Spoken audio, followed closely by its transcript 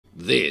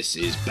This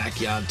is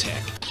Backyard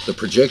Tech. The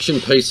projection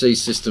PC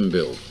system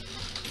build.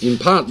 In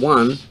part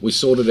 1, we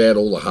sorted out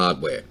all the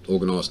hardware,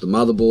 organised the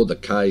motherboard, the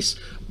case,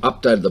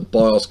 updated the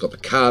BIOS, got the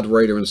card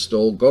reader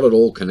installed, got it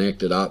all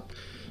connected up,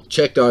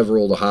 checked over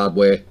all the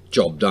hardware,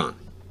 job done.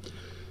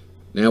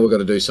 Now we've got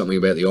to do something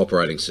about the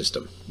operating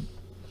system.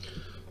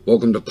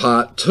 Welcome to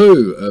part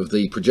 2 of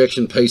the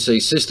projection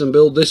PC system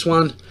build. This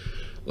one,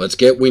 let's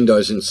get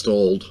Windows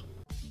installed.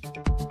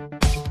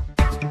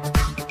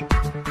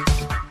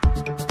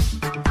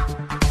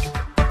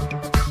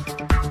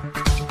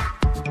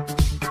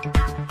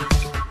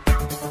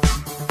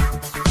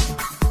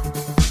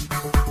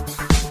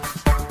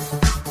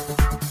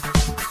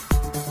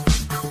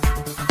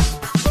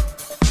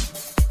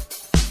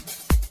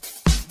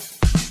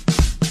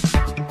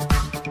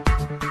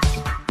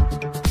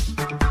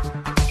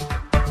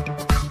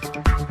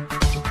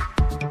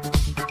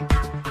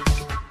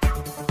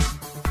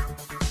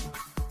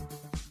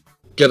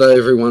 G'day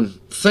everyone,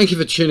 thank you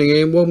for tuning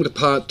in. Welcome to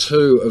part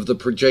 2 of the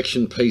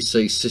projection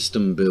PC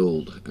system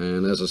build.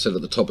 And as I said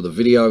at the top of the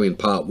video, in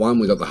part 1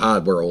 we got the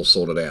hardware all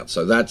sorted out,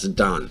 so that's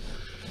done.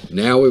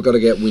 Now we've got to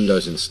get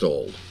Windows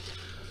installed.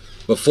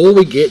 Before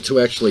we get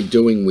to actually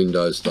doing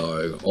Windows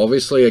though,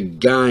 obviously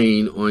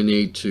again I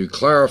need to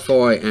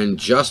clarify and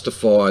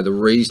justify the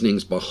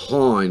reasonings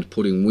behind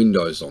putting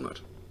Windows on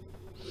it.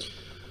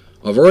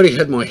 I've already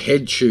had my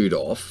head chewed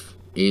off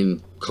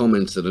in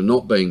comments that are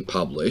not being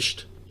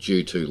published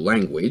due to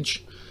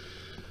language,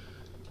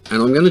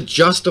 and I'm going to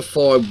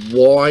justify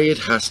why it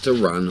has to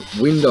run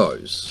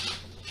Windows.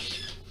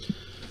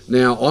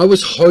 Now, I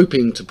was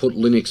hoping to put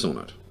Linux on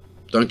it.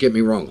 Don't get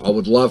me wrong, I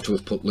would love to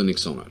have put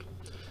Linux on it.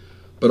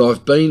 But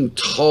I've been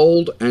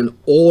told and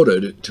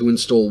ordered to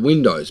install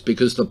Windows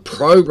because the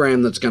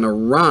program that's going to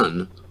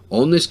run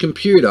on this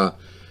computer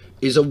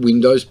is a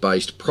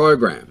Windows-based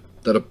program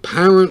that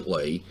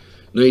apparently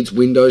needs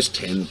Windows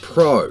 10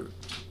 Pro.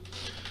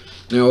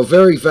 Now, a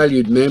very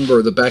valued member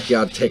of the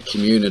Backyard Tech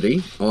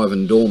community,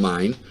 Ivan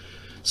Dormain,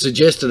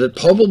 suggested it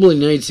probably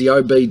needs the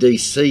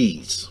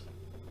OBDCs.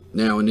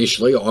 Now,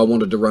 initially, I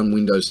wanted to run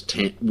Windows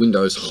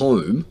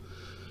Home,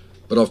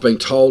 but I've been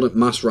told it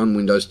must run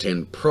Windows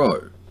 10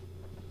 Pro.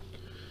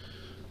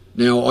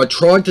 Now, I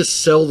tried to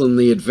sell them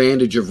the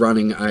advantage of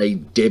running a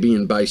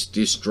Debian-based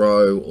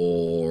distro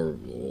or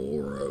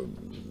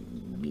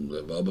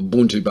a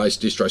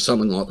Ubuntu-based distro,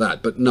 something like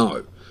that, but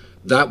no,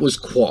 that was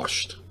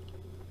quashed.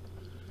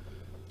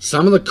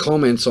 Some of the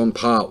comments on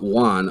part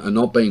 1 are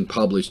not being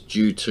published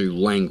due to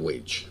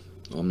language.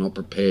 I'm not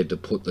prepared to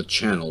put the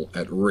channel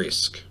at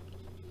risk.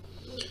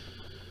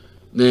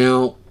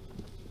 Now,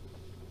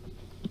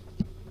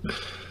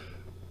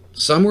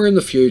 somewhere in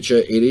the future,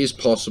 it is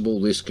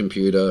possible this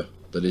computer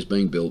that is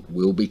being built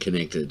will be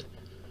connected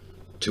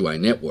to a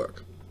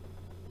network.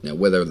 Now,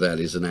 whether that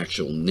is an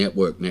actual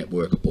network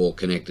or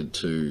connected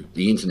to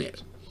the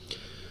internet.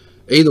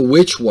 Either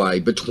which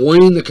way,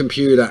 between the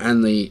computer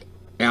and the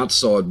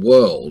outside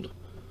world,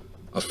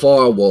 a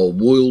firewall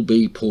will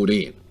be put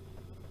in,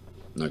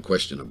 no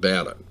question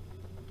about it.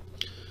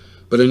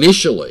 But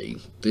initially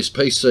this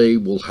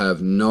PC will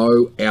have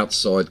no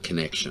outside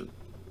connection.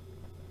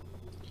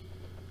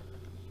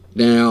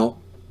 Now,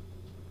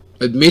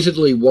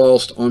 admittedly,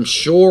 whilst I'm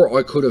sure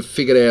I could have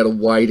figured out a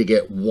way to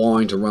get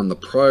Wine to run the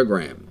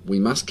program, we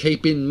must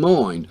keep in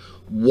mind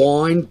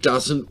Wine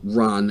doesn't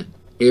run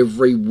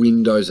every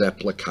Windows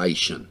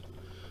application.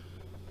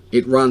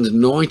 It runs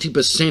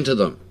 90% of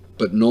them,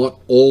 but not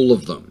all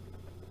of them.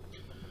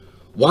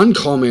 One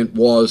comment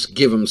was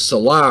give them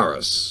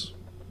Solaris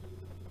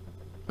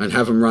and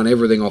have them run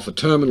everything off a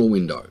terminal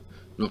window.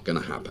 Not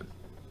going to happen.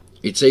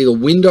 It's either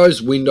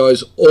Windows,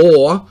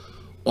 or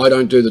I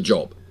don't do the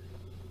job.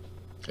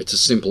 It's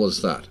as simple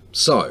as that.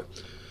 So,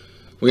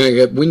 we're going to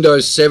get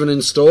Windows 7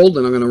 installed,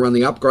 and I'm going to run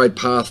the upgrade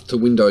path to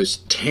Windows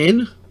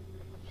 10,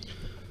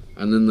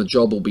 and then the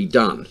job will be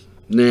done.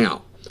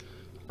 Now,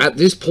 at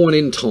this point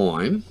in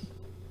time,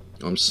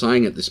 I'm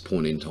saying at this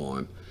point in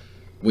time,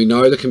 we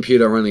know the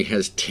computer only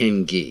has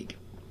 10 gig.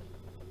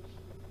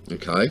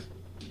 Okay.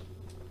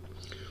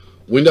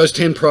 Windows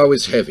 10 Pro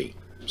is heavy,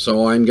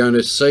 so I'm going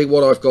to see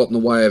what I've got in the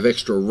way of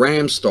extra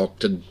RAM stock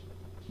to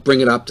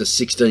bring it up to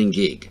 16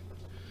 gig.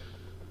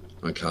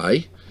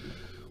 Okay.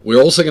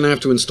 We're also going to have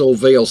to install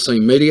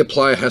VLC Media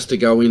Player, has to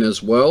go in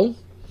as well.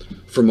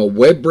 From a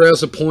web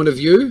browser point of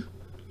view,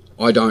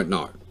 I don't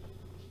know.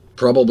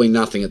 Probably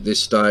nothing at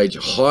this stage.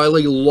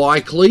 Highly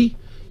likely,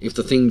 if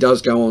the thing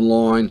does go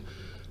online,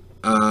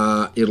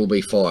 it'll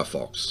be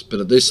Firefox. But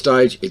at this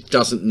stage, it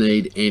doesn't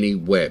need any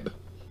web.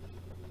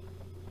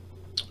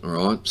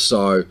 Alright,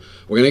 so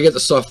we're going to get the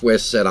software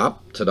set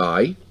up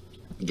today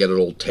and get it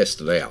all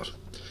tested out.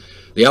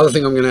 The other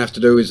thing I'm going to have to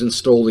do is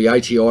install the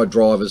ATI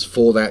drivers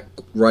for that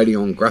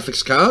Radeon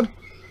graphics card,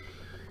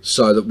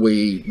 so that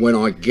when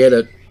I get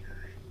it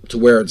to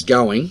where it's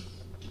going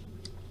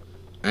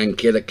and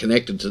get it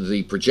connected to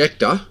the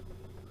projector,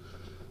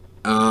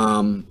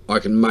 I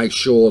can make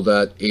sure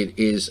that it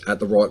is at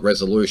the right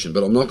resolution.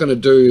 But I'm not going to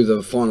do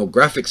the final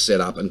graphics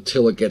setup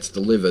until it gets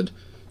delivered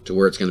to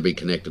where it's going to be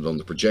connected on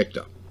the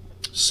projector.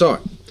 So,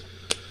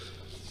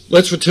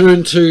 Let's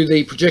return to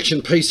the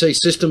projection PC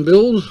system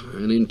build,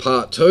 and in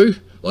part 2,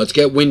 let's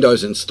get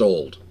Windows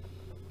installed.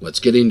 Let's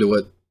get into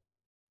it.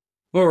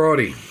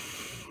 Alrighty,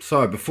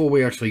 so before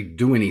we actually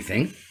do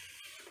anything,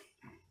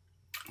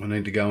 I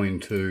need to go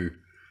into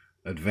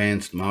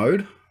advanced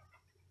mode,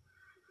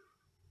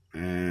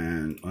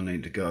 and I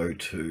need to go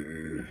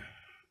to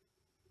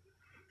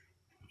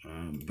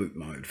boot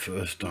mode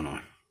first, don't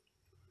I?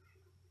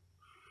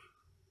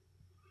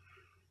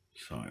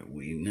 So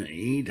we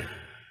need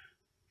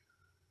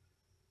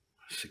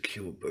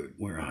secure boot.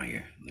 Where are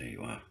you? There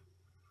you are.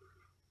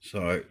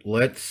 So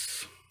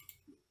let's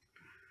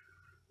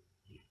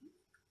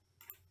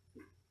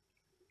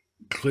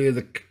clear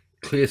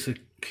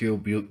secure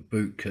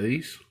boot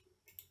keys.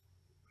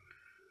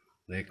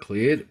 They're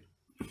cleared.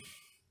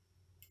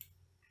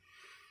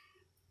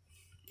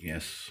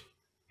 Yes.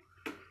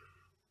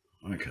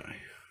 Okay.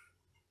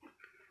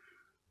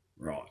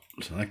 Right.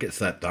 So that gets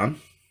that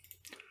done.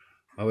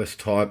 OS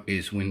type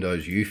is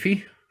Windows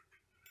UEFI.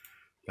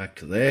 Back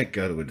to there.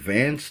 Go to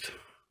advanced.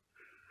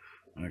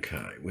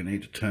 Okay. We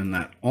need to turn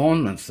that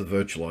on. That's the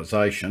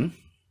virtualization.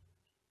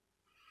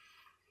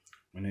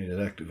 We need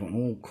it active on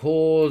all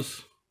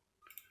cores.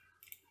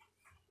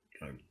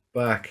 Go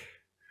back.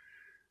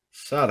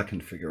 SATA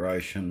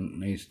configuration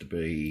needs to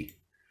be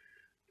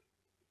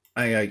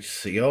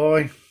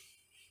AHCI.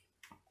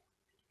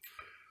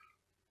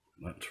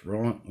 That's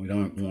right. We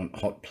don't want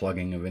hot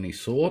plugging of any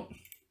sort.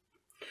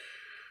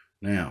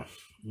 Now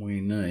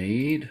we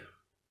need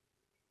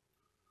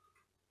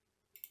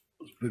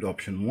boot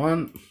option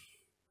 1.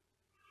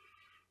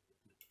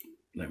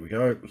 There we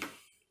go.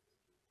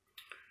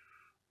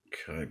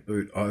 Okay,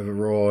 boot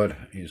override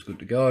is good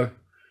to go.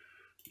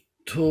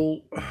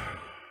 Tool,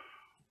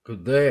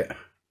 good there.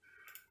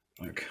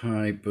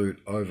 Okay,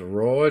 boot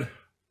override.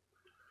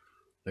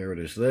 There it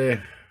is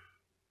there.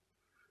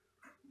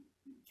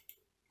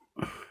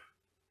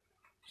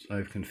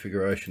 Save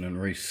configuration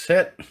and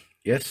reset.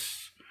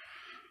 Yes.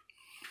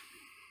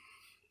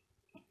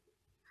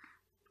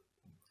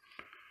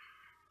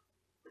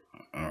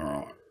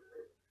 Alright.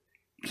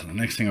 So the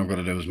next thing I've got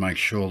to do is make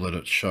sure that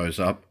it shows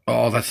up.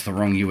 Oh, that's the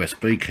wrong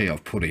USB key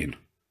I've put in.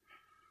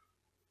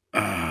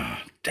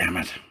 Ah, damn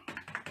it.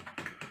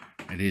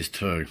 It is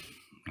too.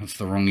 That's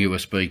the wrong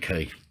USB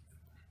key.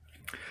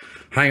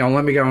 Hang on,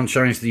 let me go and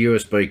change the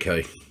USB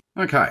key.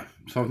 Okay,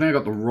 so I've now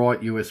got the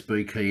right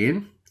USB key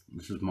in.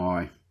 This is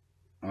my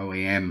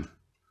OEM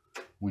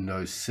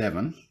Windows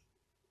 7.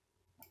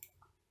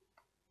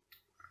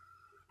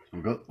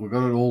 We've got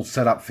it all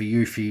set up for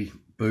UEFI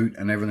boot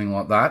and everything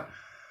like that.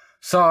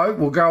 So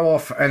we'll go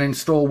off and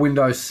install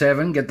Windows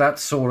 7, get that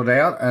sorted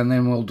out, and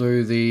then we'll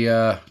do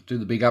the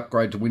big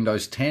upgrade to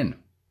Windows 10.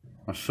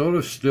 I sort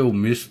of still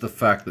miss the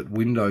fact that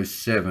Windows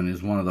 7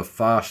 is one of the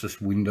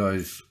fastest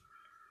Windows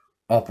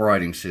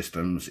operating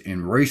systems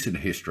in recent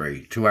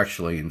history to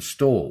actually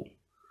install.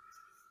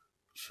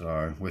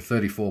 So we're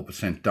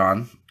 34%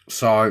 done.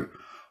 So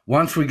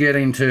once we get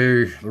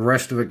into the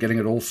rest of it, getting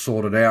it all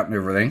sorted out and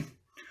everything,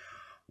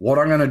 what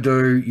I'm going to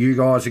do, you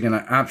guys are going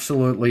to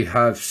absolutely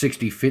have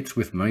 60 fits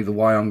with me the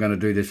way I'm going to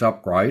do this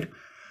upgrade.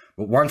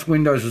 But once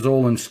Windows is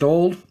all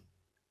installed,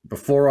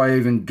 before I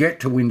even get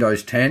to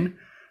Windows 10,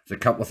 there's a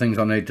couple of things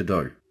I need to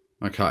do.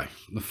 Okay,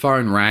 the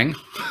phone rang.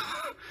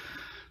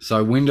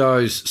 So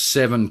Windows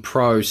 7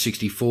 Pro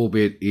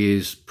 64-bit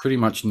is pretty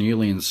much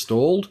nearly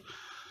installed.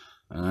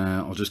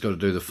 I've just got to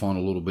do the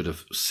final little bit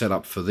of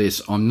setup for this.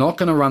 I'm not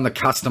going to run the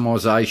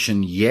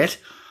customization yet.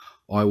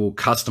 I will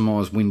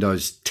customize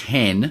Windows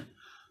 10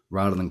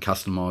 rather than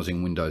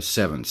customizing Windows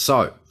 7.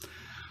 So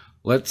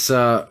let's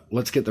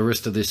get the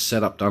rest of this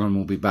setup done and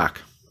we'll be back.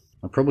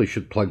 I probably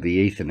should plug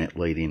the Ethernet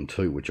lead in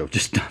too, which I've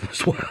just done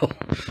as well.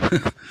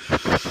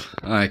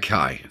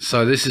 Okay,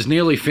 so this is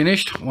nearly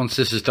finished. Once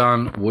this is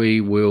done,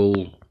 we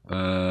will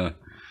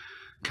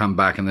come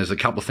back, and there's a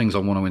couple of things I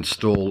want to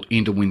install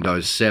into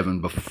Windows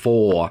 7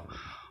 before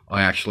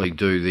I actually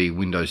do the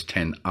Windows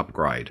 10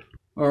 upgrade.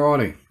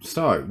 Alrighty,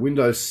 so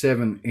Windows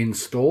 7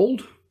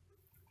 installed.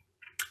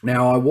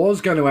 Now I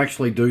was going to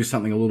actually do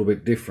something a little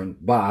bit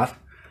different, but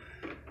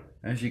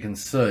as you can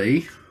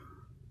see,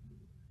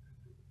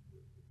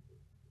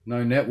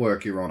 no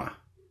network, Your Honour.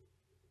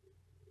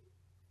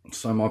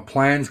 So my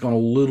plan's gone a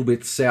little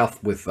bit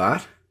south with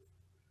that,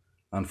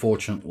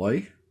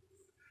 unfortunately.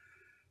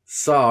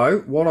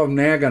 So what I'm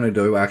now going to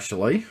do,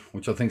 actually,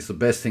 which I think is the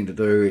best thing to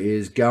do,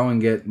 is go and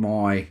get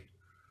my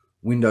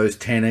Windows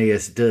 10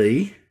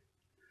 ESD.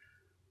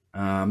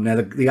 Now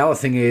the other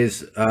thing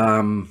is,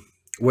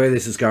 where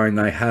this is going,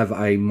 they have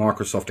a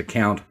Microsoft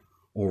account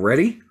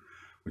already,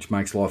 which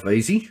makes life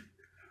easy.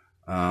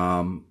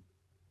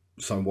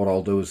 So what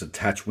I'll do is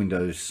attach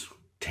Windows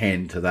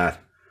 10 to that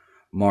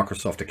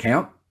Microsoft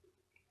account.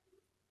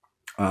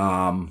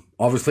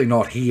 Obviously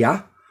not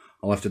here.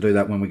 I'll have to do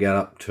that when we get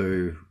up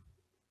to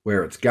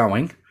where it's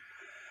going.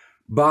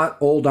 But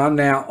all done.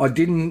 Now, I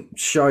didn't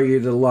show you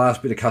the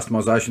last bit of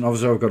customization.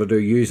 Obviously, I've got to do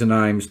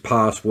usernames,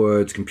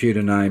 passwords,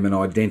 computer name, and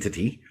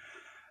identity.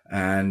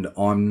 And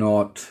I'm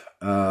not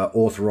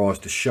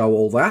authorized to show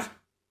all that.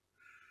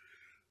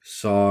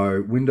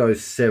 So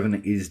Windows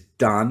 7 is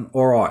done.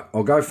 All right,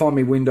 I'll go find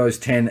me Windows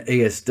 10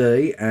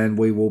 ESD and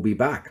we will be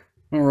back.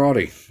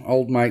 Alrighty,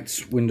 old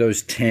mate's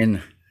Windows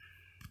 10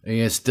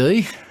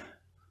 ESD.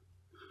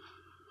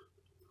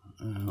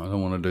 I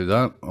don't want to do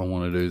that. I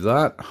want to do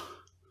that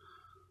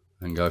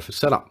and go for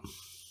setup.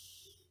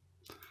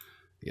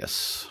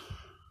 Yes.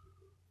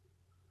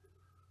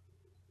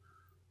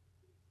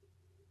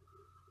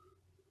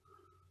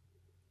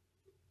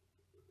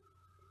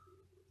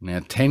 Now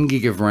 10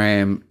 gig of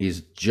RAM is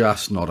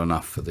just not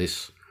enough for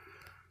this.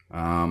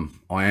 I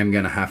am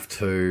going to have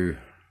to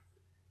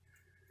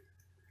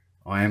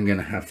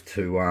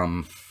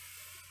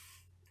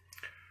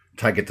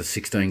take it to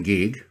 16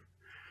 gig.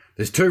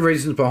 There's two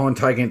reasons behind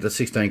taking it to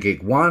 16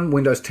 gig. One,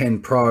 Windows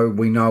 10 Pro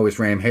we know is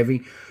RAM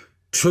heavy.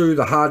 Two,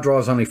 the hard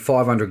drive's only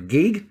 500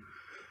 gig.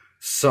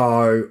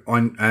 So,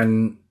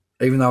 and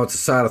even though it's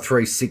a SATA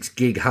 3 6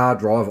 gig hard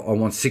drive, I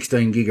want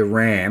 16 gig of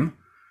RAM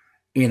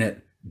in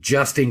it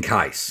just in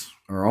case.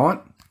 All right.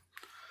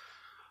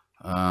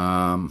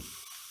 All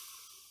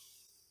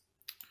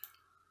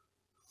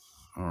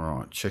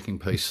right, checking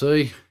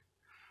PC,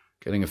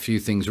 getting a few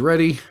things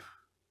ready.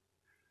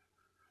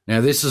 Now,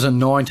 this is a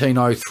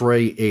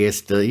 1903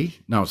 ESD.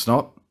 No, it's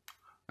not.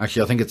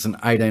 Actually, I think it's an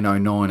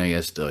 1809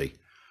 ESD.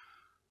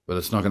 But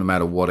it's not going to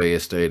matter what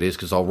ESD it is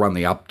because I'll run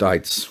the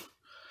updates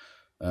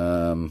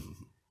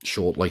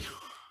shortly.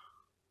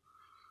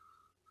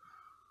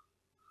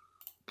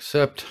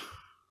 Accept.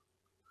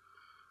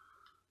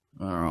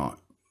 All right.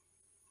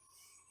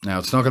 Now,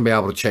 it's not going to be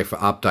able to check for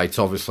updates.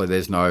 Obviously,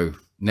 there's no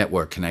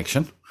network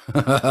connection,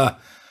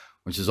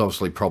 which is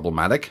obviously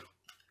problematic.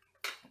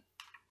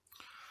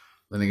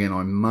 Then again,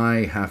 I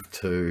may have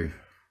to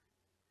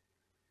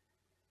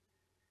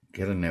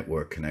get a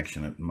network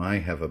connection. It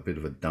may have a bit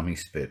of a dummy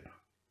spit.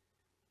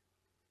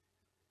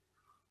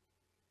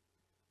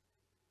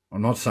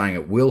 I'm not saying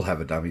it will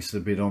have a dummy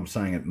spit, I'm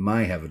saying it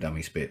may have a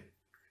dummy spit.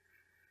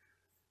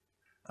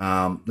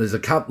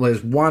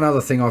 There's one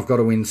other thing I've got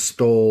to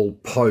install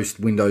post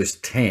Windows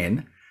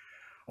 10.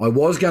 I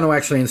was going to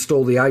actually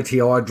install the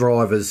ATI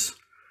drivers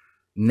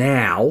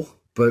now,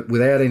 but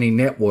without any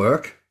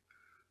network,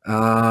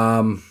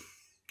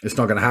 it's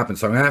not going to happen.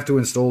 So I'm going to have to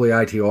install the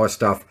ATI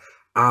stuff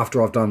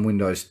after I've done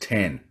Windows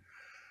 10.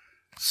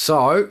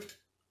 So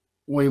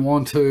we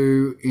want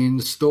to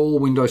install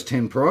Windows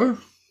 10 Pro.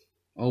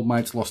 Old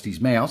mate's lost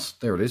his mouse.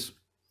 There it is.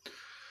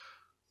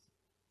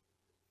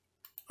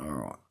 All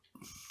right.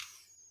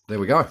 There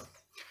we go.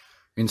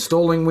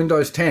 Installing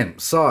Windows 10.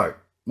 So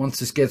once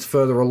this gets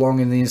further along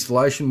in the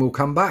installation, we'll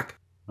come back.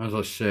 As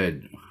I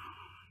said,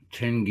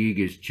 10 gig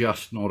is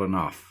just not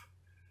enough.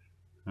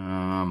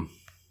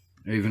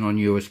 Even on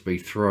USB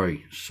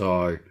 3.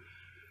 So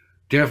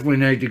definitely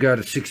need to go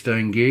to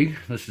 16 gig.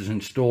 This is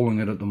installing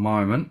it at the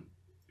moment.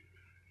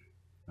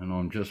 And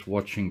I'm just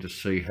watching to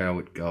see how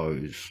it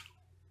goes.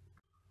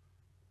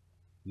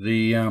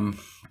 The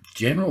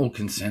general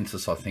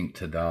consensus, I think,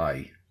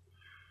 today,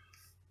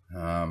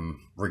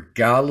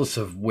 regardless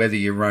of whether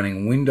you're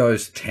running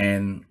Windows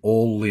 10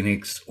 or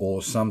Linux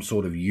or some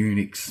sort of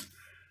Unix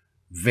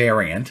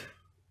variant,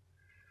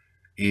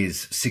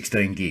 is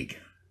 16 gig.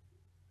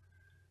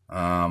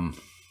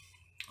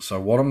 So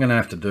what I'm going to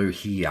have to do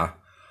here,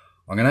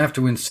 I'm going to have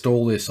to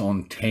install this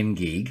on 10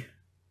 gig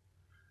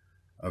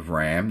of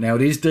RAM. Now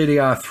it is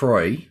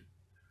DDR3,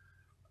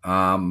 but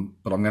I'm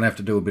going to have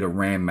to do a bit of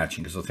RAM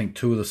matching because I think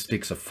two of the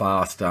sticks are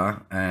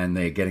faster and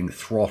they're getting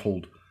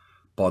throttled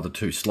by the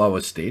two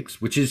slower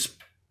sticks, which is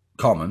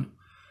common.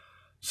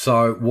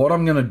 So what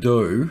I'm going to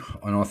do,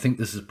 and I think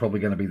this is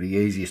probably going to be the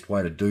easiest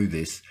way to do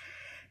this,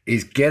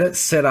 is get it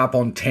set up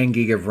on 10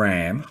 gig of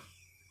RAM,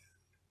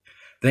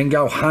 then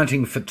go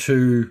hunting for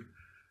two,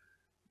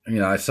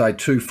 say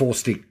two 4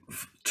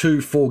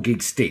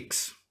 gig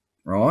sticks,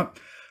 right?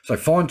 So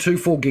find two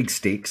 4 gig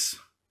sticks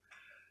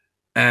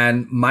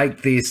and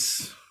make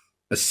this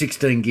a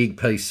 16 gig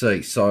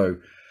PC. So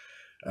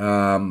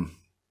 4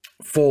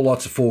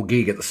 lots of 4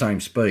 gig at the same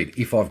speed,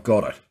 if I've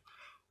got it.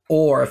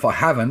 Or if I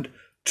haven't,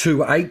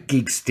 two 8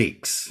 gig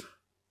sticks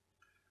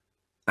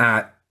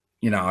at,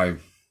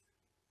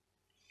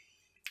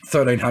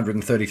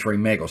 1333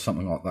 meg or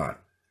something like that.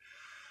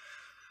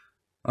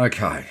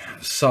 Okay,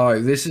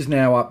 so this is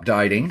now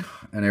updating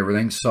and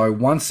everything. So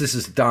once this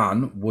is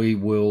done, we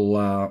will,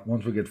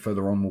 once we get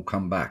further on, we'll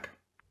come back.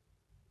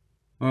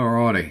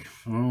 Alrighty,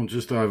 well,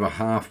 just over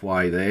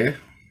halfway there.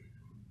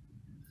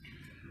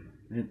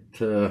 It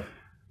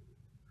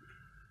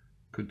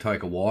could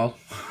take a while,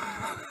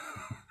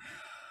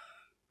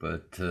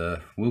 but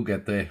we'll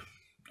get there.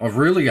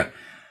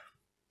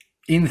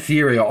 In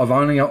theory, I've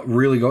only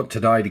really got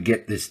today to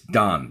get this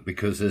done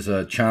because there's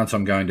a chance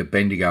I'm going to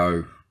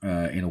Bendigo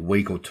in a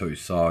week or two.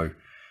 So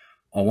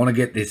I want to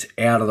get this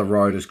out of the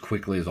road as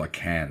quickly as I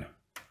can.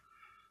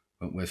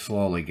 But we're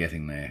slowly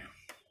getting there.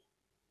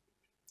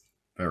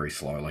 Very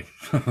slowly.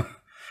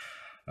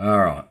 All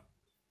right.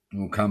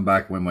 We'll come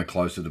back when we're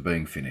closer to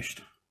being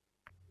finished.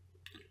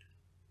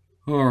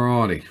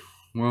 Alrighty.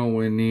 Well,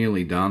 we're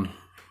nearly done.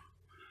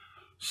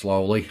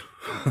 Slowly.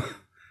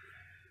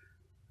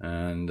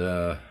 And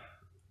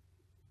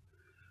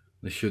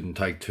this shouldn't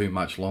take too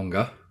much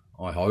longer,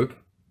 I hope.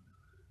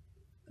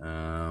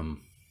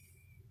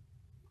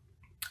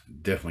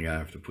 Definitely going to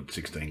have to put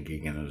 16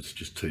 gig in it. It's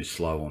just too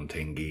slow on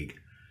 10 gig.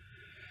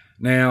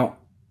 Now,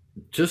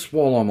 just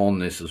while I'm on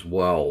this as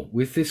well,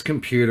 with this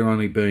computer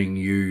only being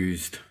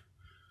used,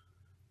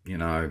 you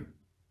know,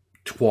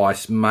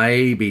 twice,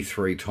 maybe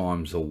 3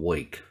 times a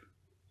week,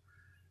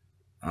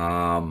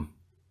 I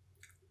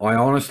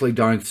honestly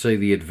don't see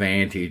the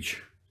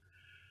advantage,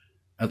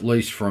 at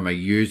least from a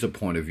user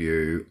point of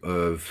view,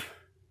 of,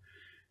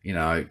 you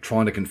know,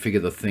 trying to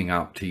configure the thing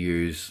up to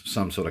use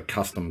some sort of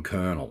custom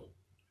kernel.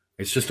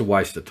 It's just a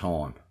waste of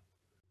time.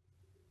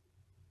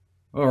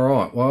 All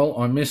right, well,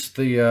 I missed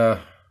the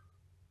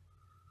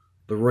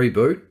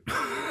reboot.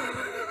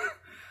 I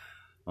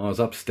was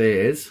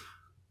upstairs,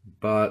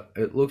 but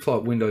it looks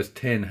like Windows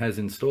 10 has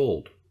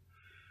installed.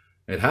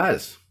 It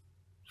has.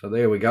 So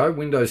there we go,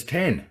 Windows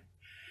 10.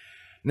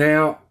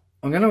 Now,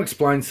 I'm going to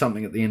explain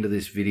something at the end of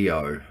this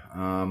video.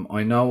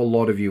 I know a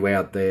lot of you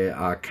out there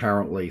are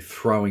currently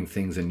throwing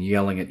things and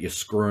yelling at your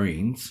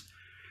screens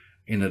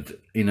in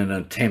an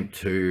attempt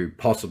to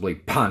possibly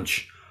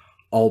punch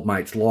old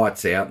mate's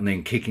lights out and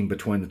then kick him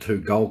between the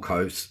two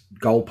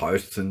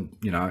goalposts and,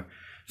 you know,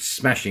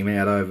 smash him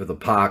out over the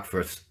park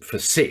for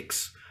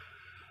 6.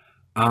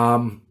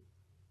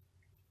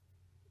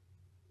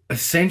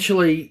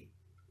 Essentially,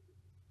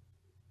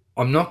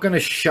 I'm not going to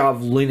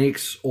shove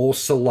Linux or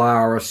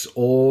Solaris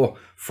or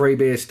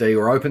FreeBSD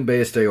or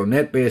OpenBSD or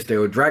NetBSD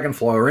or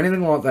Dragonfly or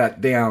anything like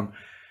that down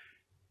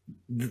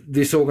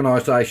this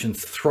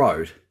organisation's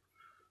throat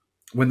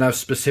when they've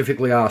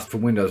specifically asked for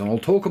Windows. And I'll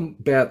talk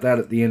about that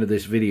at the end of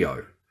this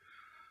video.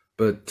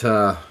 But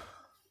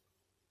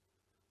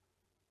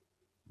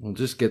we'll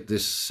just get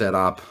this set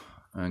up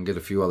and get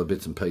a few other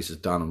bits and pieces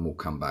done and we'll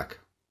come back.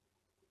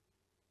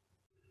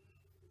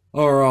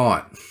 All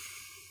right.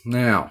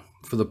 Now,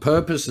 for the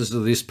purposes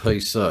of this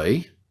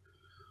PC,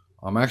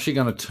 I'm actually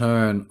going to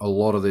turn a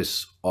lot of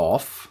this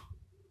off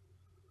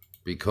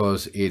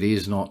because it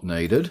is not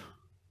needed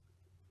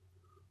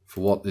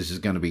for what this is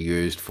going to be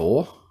used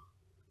for,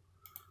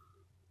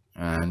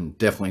 and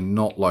definitely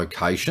not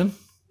location.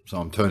 So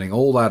I'm turning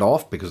all that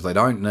off because they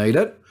don't need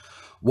it.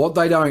 What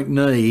they don't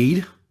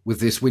need with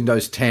this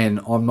Windows 10,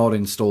 I'm not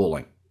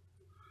installing.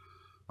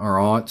 All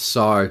right,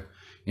 so,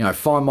 you know,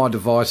 Find My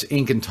Device,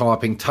 ink and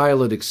typing,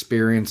 tailored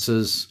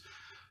experiences,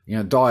 you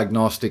know,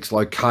 diagnostics,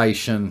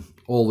 location,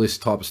 all this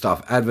type of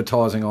stuff,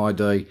 advertising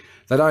ID.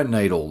 They don't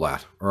need all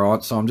that, all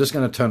right? So I'm just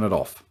going to turn it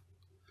off.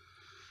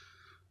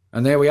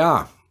 And there we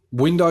are,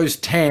 Windows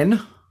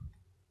 10.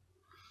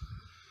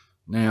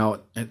 Now,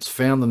 it's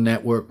found the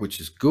network, which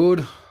is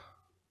good.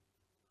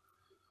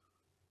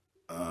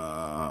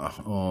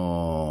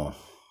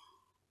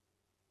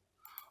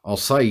 I'll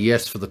say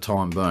yes for the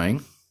time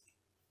being.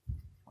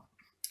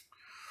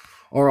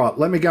 All right,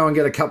 let me go and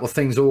get a couple of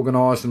things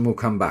organised and we'll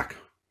come back.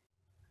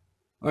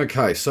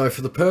 Okay, so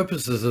for the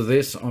purposes of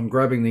this, I'm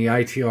grabbing the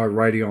ATI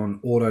Radeon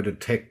Auto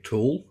Detect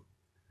tool,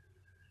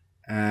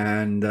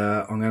 and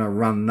I'm going to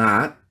run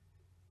that.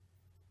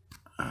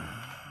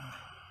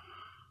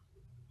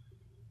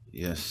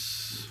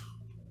 Yes.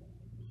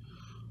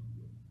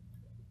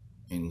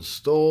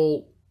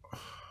 Install.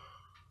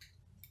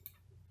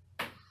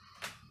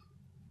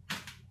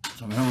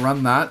 So I'm going to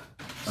run that,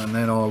 and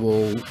then I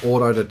will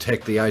auto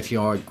detect the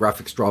ATI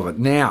graphics driver.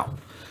 Now,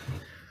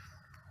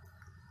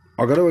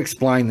 I've got to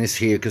explain this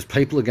here because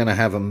people are going to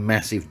have a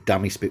massive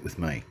dummy spit with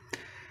me.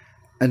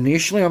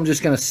 Initially, I'm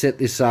just going to set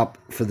this up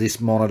for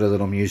this monitor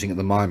that I'm using at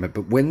the moment,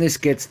 but when this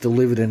gets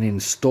delivered and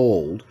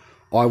installed,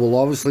 I will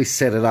obviously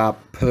set it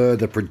up per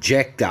the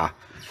projector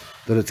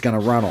that it's going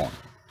to run on.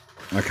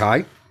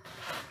 Okay?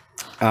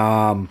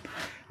 Now,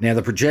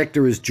 the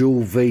projector is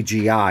dual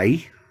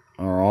VGA.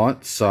 All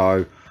right,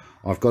 so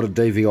I've got a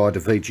DVI to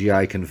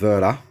VGA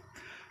converter.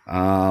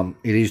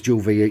 It is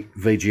dual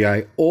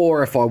VGA,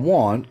 or if I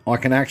want, I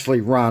can actually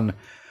run,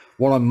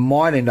 what I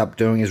might end up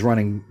doing is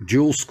running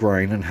dual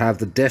screen and have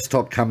the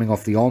desktop coming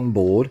off the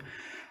onboard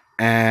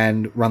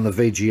and run the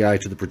VGA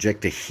to the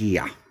projector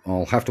here.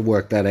 I'll have to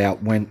work that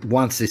out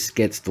once this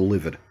gets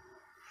delivered.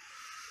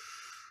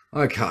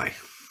 Okay.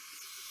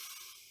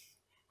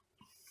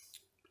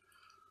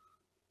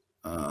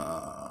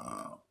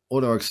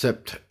 Auto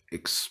accept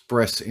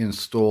express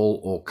install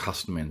or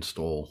custom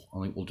install.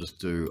 I think we'll just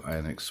do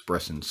an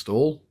express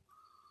install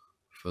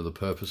for the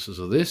purposes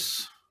of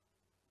this.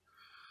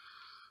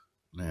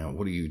 Now,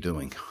 what are you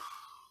doing?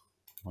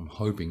 I'm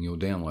hoping you'll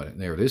download it.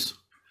 There it is.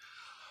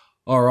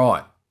 All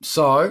right.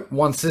 So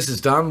once this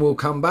is done, we'll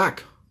come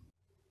back.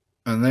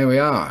 And there we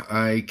are.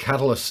 A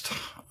Catalyst,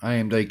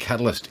 AMD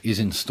Catalyst is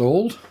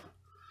installed.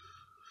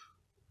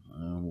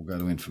 We'll go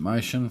to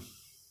information.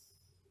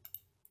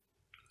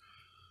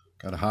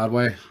 Go to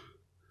hardware.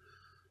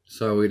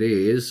 So it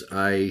is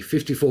a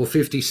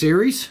 5450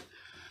 series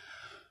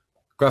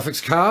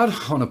graphics card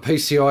on a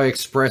PCI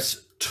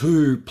Express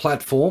 2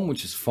 platform,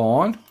 which is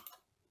fine.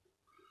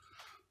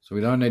 So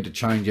we don't need to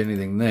change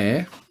anything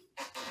there.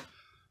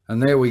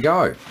 And there we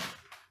go.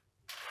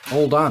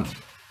 All done.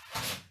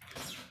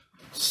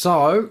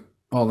 So,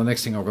 oh, the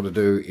next thing I've got to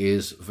do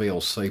is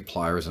VLC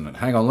player, isn't it?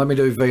 Hang on, let me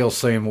do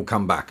VLC and we'll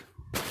come back.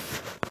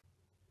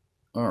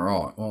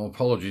 Alright, well,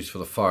 apologies for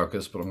the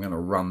focus, but I'm going to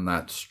run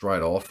that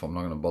straight off. I'm not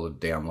going to bother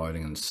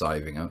downloading and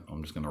saving it.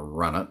 I'm just going to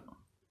run it.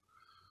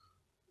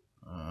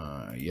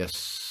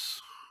 Yes.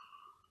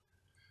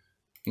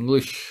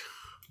 English.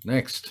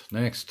 Next.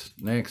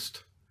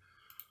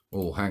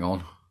 Oh, hang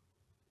on.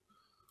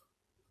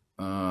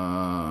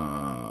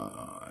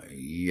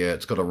 Yeah,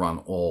 it's got to run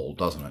all,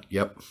 doesn't it?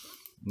 Yep.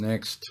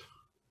 Next.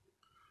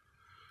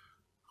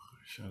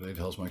 Show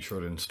details, make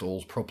sure it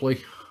installs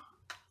properly.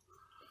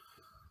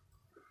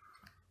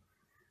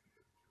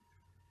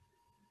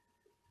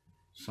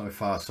 So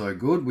far so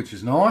good, which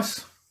is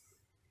nice.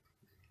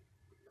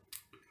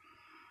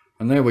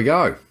 And there we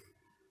go.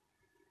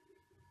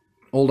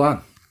 All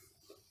done.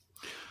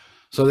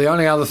 So the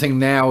only other thing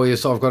now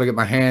is I've got to get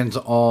my hands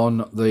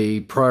on the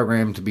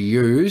program to be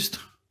used.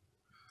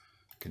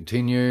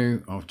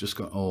 Continue. I've just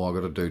got, oh, I've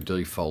got to do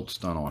defaults,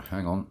 don't I?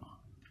 Hang on.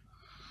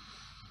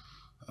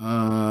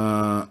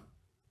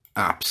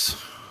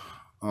 Apps.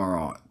 All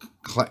right.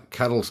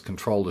 Catalyst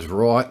control is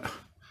right.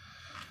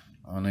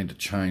 I need to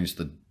change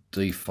the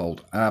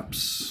default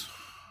apps.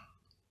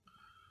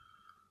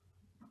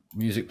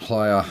 Music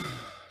player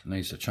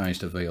needs to change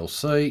to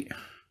VLC.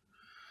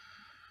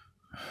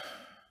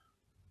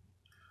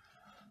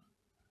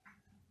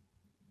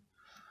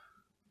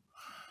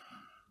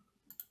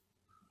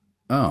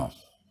 Oh,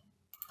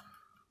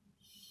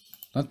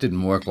 that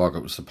didn't work like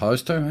it was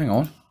supposed to. Hang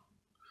on.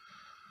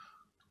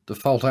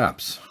 Default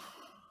apps.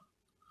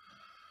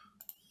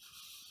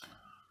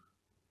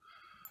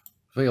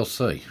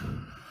 VLC.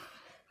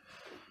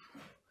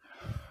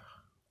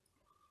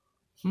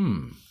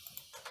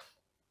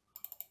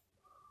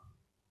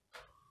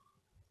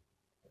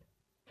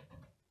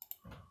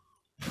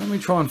 Let me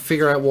try and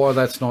figure out why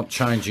that's not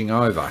changing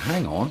over.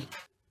 Hang on.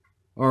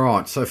 All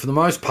right, so for the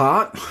most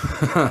part,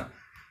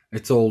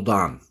 it's all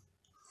done.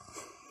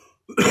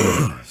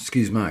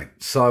 Excuse me.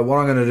 So what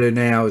I'm going to do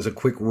now is a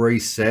quick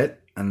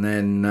reset, and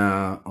then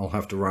I'll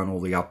have to run all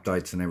the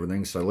updates and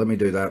everything. So let me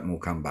do that and we'll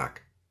come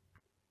back.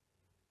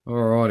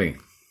 Alrighty.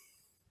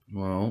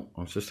 Well,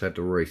 I've just had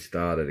to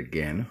restart it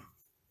again.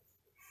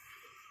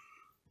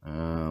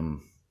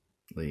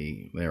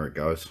 There it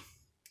goes.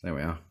 There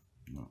we are.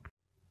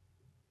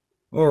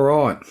 All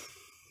right.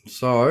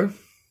 So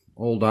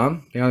all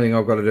done. The only thing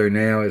I've got to do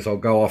now is I'll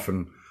go off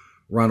and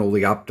run all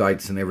the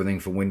updates and everything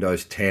for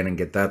Windows 10 and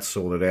get that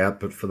sorted out.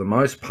 But for the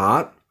most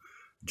part,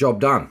 job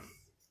done.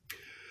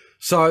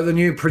 So the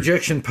new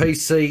projection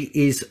PC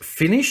is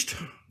finished,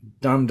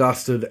 done,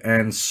 dusted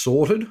and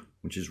sorted,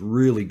 which is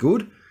really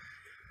good.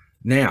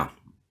 Now,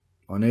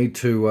 I need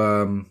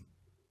to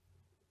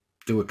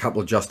do a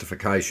couple of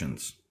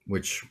justifications,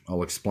 which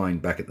I'll explain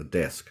back at the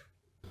desk.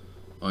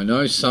 I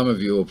know some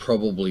of you are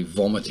probably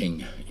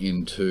vomiting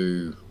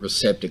into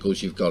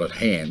receptacles you've got at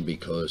hand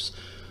because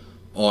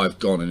I've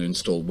gone and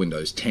installed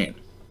Windows 10.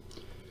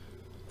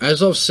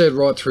 As I've said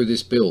right through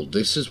this build,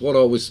 this is what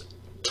I was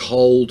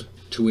told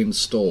to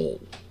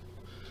install.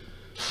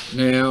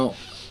 Now,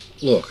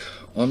 look,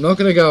 I'm not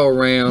going to go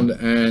around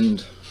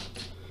and,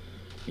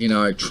 you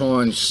know,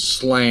 try and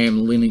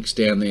slam Linux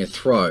down their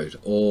throat,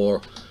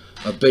 or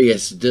a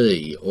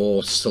BSD,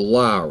 or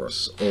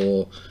Solaris,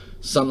 or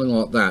something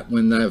like that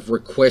when they've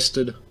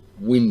requested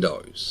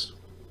Windows.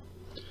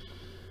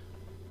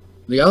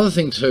 The other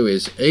thing too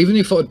is, even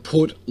if I'd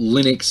put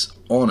Linux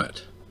on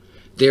it,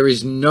 there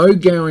is no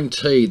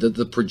guarantee that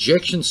the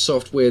projection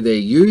software they're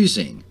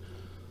using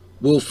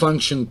will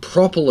function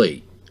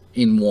properly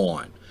in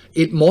Wine.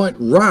 It might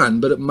run,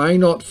 but it may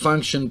not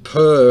function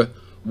per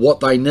what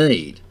they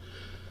need.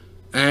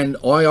 And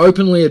I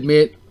openly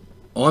admit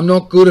I'm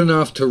not good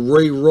enough to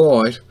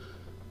rewrite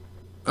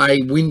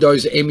a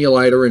Windows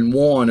emulator in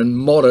Wine and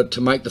mod it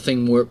to make the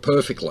thing work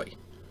perfectly.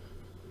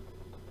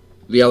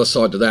 The other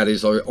side to that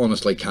is I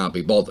honestly can't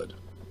be bothered.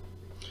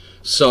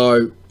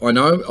 So I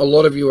know a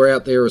lot of you are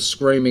out there are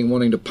screaming,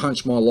 wanting to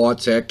punch my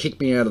lights out, kick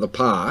me out of the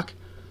park,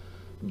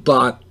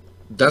 but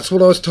that's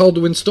what I was told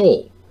to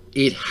install.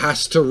 It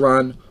has to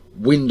run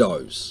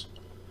Windows,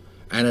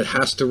 and it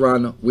has to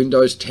run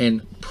Windows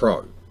 10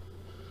 Pro.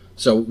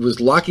 So it was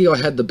lucky I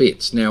had the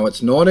bits. Now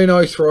it's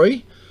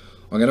 1903.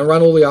 I'm going to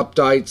run all the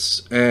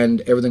updates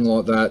and everything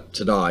like that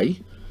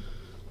today.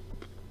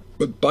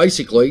 But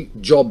basically,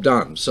 job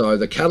done. So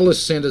the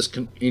Catalyst Center's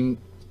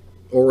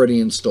already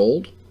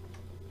installed.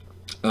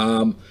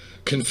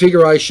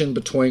 Configuration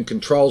between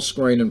control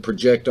screen and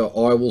projector,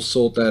 I will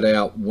sort that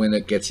out when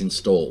it gets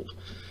installed.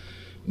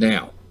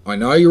 Now, I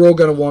know you're all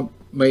going to want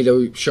me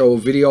to show a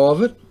video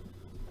of it.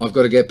 I've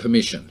got to get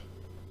permission.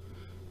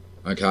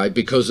 Okay,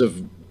 because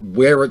of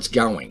where it's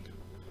going.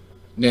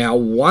 Now,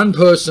 one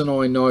person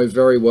I know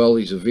very well,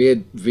 he's a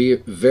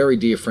very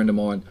dear friend of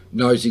mine,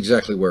 knows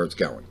exactly where it's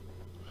going.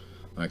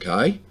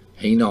 Okay,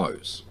 he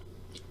knows.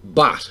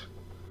 But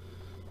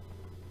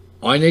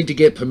I need to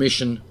get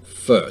permission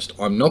first.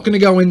 I'm not going to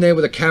go in there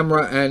with a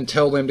camera and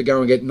tell them to go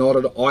and get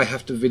nodded. I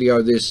have to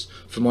video this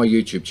for my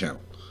YouTube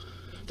channel.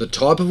 The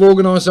type of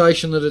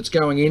organisation that it's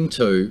going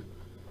into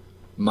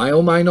may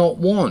or may not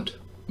want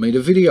me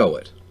to video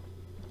it.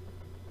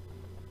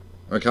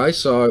 Okay,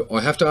 so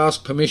I have to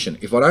ask permission.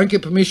 If I don't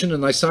get permission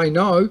and they say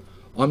no,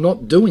 I'm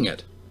not doing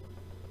it.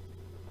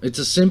 It's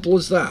as simple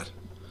as that.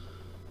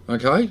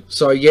 Okay,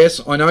 so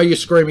yes, I know you're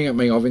screaming at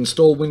me. I've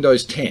installed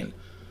Windows 10.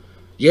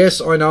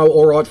 Yes, I know,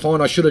 alright,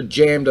 fine, I should have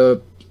jammed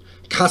a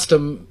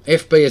custom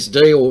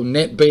FBSD or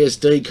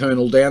NetBSD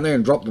kernel down there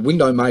and dropped the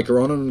window maker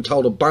on it and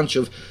told a bunch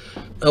of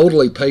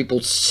elderly people,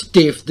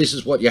 stiff, this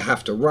is what you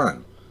have to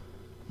run.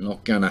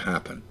 Not going to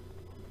happen.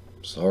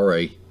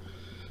 Sorry.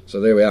 So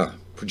there we are.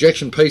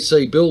 Projection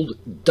PC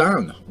build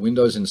done.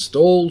 Windows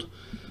installed.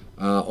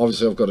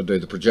 Obviously I've got to do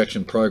the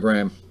projection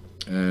program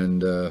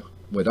and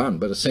we're done.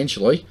 But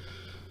essentially,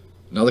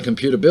 another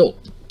computer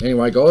built.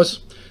 Anyway guys,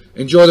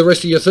 enjoy the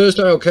rest of your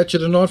Thursday. I'll catch you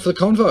tonight for the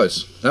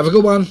convos. Have a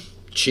good one.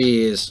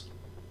 Cheers.